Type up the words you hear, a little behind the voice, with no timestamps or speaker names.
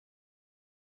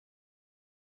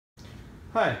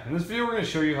Hi, in this video we're going to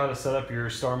show you how to set up your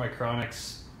Star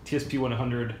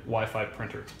TSP100 Wi-Fi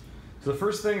printer. So the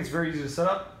first thing, it's very easy to set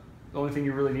up. The only thing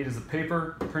you really need is the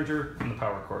paper, the printer, and the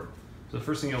power cord. So the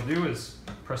first thing you'll do is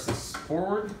press this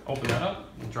forward, open that up,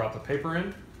 and drop the paper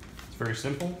in. It's very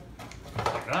simple,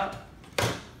 like that,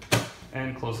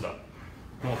 and close it up.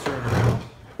 And we'll turn it around,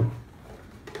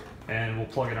 and we'll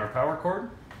plug in our power cord.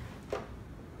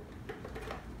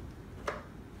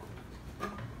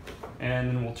 And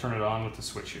then we'll turn it on with the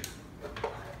switch here.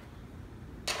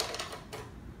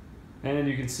 And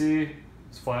you can see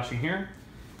it's flashing here.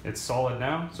 It's solid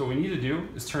now. So what we need to do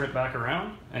is turn it back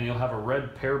around, and you'll have a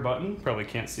red pair button. Probably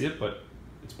can't see it, but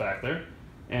it's back there.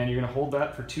 And you're gonna hold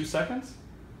that for 2 seconds.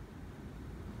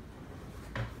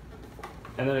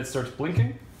 And then it starts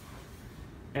blinking.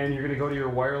 And you're gonna go to your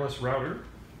wireless router,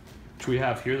 which we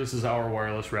have here. This is our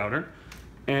wireless router.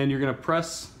 And you're gonna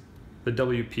press the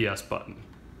WPS button.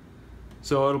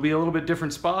 So it'll be a little bit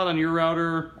different spot on your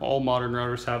router. All modern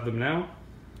routers have them now.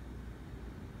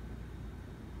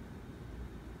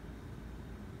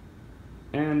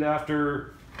 And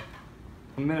after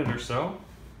a minute or so,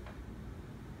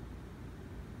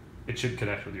 it should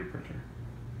connect with your printer.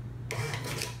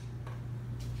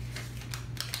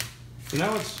 So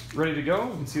now it's ready to go.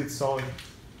 You can see it's solid.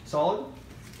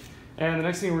 And the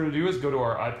next thing we're gonna do is go to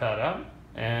our iPad app,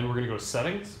 and we're gonna go to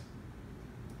settings.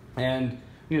 And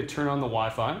you need to turn on the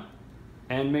Wi-Fi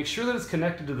and make sure that it's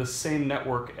connected to the same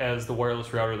network as the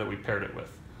wireless router that we paired it with.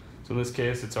 So in this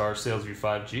case, it's our SalesVu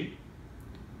 5G,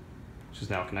 which is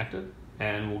now connected.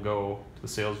 And we'll go to the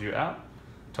SalesVu app,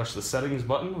 touch the settings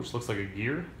button, which looks like a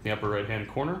gear in the upper right-hand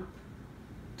corner,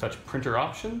 touch printer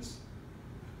options,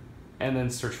 and then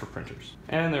search for printers.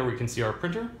 And there we can see our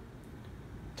printer.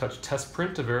 Touch test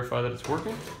print to verify that it's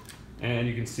working. And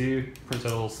you can see, print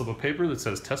out a little slip of paper that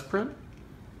says test print.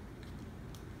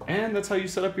 And that's how you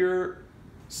set up your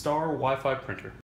Star Wi-Fi printer.